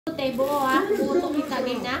Table ah, buto kita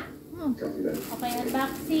game na. Okay,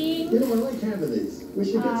 unboxing. You know, I like having these. We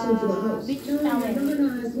should get some for the house. Beach towel. You're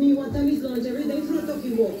gonna ask me what time is lunch every day for a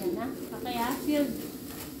talkie walk. Ayan na. Okay ah, sealed.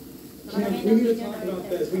 Jeff, we need to talk about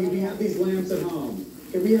this. We have these lamps at home.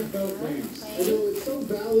 Can we have boat lamps? I know, it's so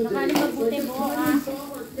validating. Nakalimag buti buo ah. So,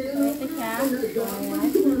 ito siya.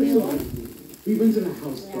 Ayan. We rented a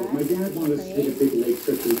houseboat. My dad wanted us to take a big lake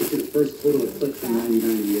trip so we could see the first total eclipse in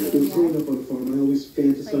 99 years. When growing up on a farm, I always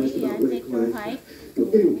fantasized about lake life.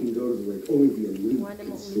 Anyone can go to the lake, only the elite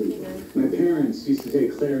can sleep. My parents used to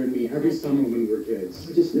take Claire and me every summer when we were kids.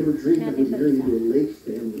 I just never dreamed I would marry into a lake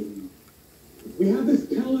family. We have this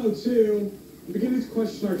pillow too. I'm beginning to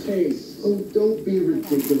question our tastes. Oh, don't be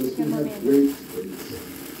ridiculous. We have great taste.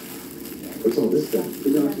 What's all this stuff?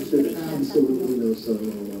 The doctor said absolutely no sun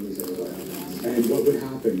on these antibiotics. And what would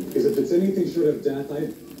happen? Because if it's anything short of death,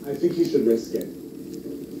 I think you should risk it.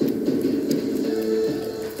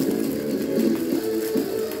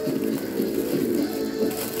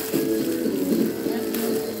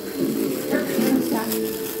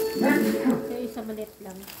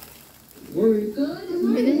 Morning. Good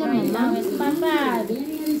Pwede na may lawit. Papad!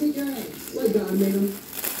 My God, ma'am.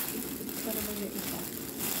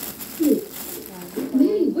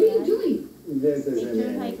 Manny, what are you doing? This isn't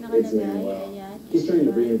Naturehike it. na It's kalagay. Manuel. Ayan. He's trying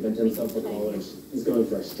to reinvent himself for college. He's going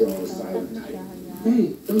for a strong, silent type.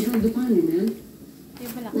 Hey, don't try to define me, man.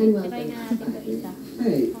 Yung malaki. Try na natin ito isa.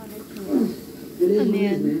 Hey. It is what it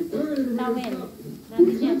is, man. Towel.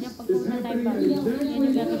 Natin yan. Yung pagpunta tayo pa. Yan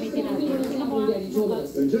yung gagamitin natin. Tingnan mo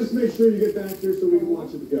ah. And just make sure you get back here so we can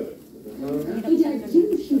watch it together. Hey, Dad, do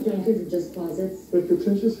you shoot junkers or just closets? But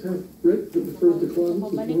pretentious half-Brit that prefers the closets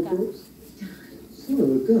with Bumalik ka. wardrobes? Son of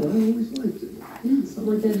a gun, I always liked it. Yeah,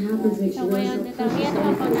 something like that happens makes So you ngayon, realize ito. Kaya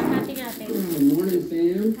ito pa natin natin. Morning,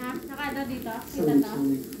 fam. Ha? Nakada dito. Kita Something to. told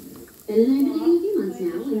me. Ben and I have been dating a few months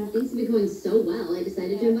now, and things have been going so well, I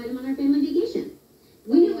decided to invite him on our family vacation.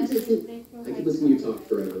 We knew it would take some, I could listen to you talk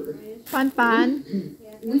forever.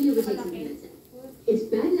 we knew it would take some convincing. It's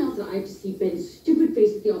bad enough that I have to see Ben's stupid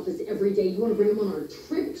face at the office every day. You want to bring him on our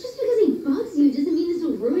trip? Just because he bugs you doesn't mean this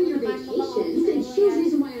will ruin your vacation. It's a huge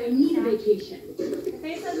reason why I need a vacation.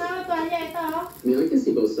 Okay, so mga tuwalya ito. I mean, I can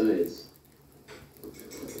see both sides.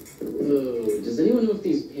 Oh, does anyone know if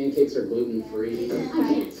these pancakes are gluten-free? I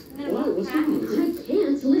can't. Why? What's wrong? I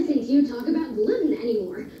can't listen to you talk about gluten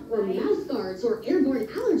anymore, or mouth guards, or airborne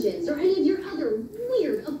allergens, or any of your other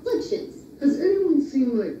weird afflictions. Has anyone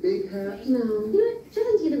seen my big hat? No. You know what? Shut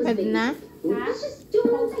into the Pwede na? Let's just do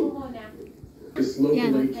our own thing. Muna. This local Yeah.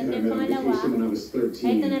 lake kid I met on vacation when I was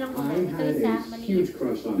 13. Ito na lang muna. I Ito had isa. a Maliit. huge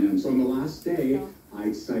crush on him. So on the last day, I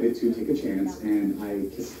decided to take a chance and I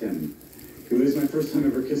kissed him. It was my first time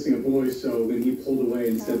ever kissing a boy, so when he pulled away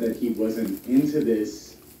and said that he wasn't into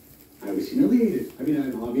this, I was humiliated. I mean,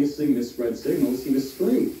 I obviously misread signals. He was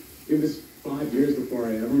straight. It was 5 years before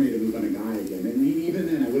I ever made a move on a guy again. And even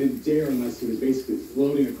then, I wouldn't dare unless he was basically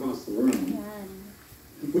floating across the room. Yan.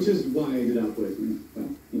 Which is why I ended up with, well,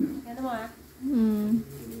 you know. Yan mo ah.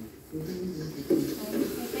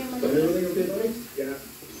 Ito yung But maliit. everything okay, buddy? Yeah.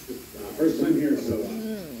 First time here, so.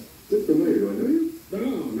 Look familiar, do I know you?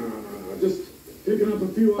 No. Just picking up a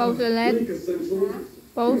few Pause ulit. lake essentials.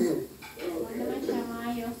 Pause. Ano naman siya,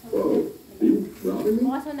 maayos. Whoa. You robbing me?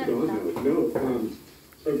 Bukas na rin ito. No.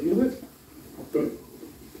 So you know what? Good.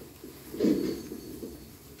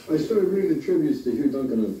 I started reading the tributes to Hugh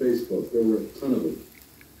Duncan on Facebook. There were a ton of them.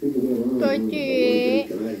 People went on and on about what a great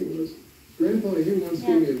guy he was. Grandpa Hugh once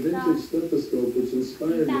gave me a vintage stethoscope which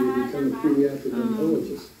inspired me to become a pediatric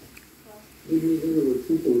oncologist. Maybe there were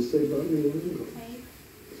people who say about me.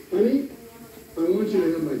 Honey, I want you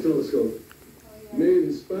to have my telescope. May it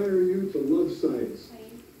inspire you to love science.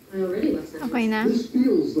 I already left that. Okay na? This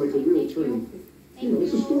feels like a real turn. You know,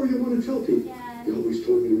 it's a story I want to tell people. Yan. They always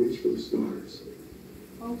told me to reach for the stars.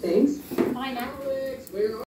 Thanks. Okay na?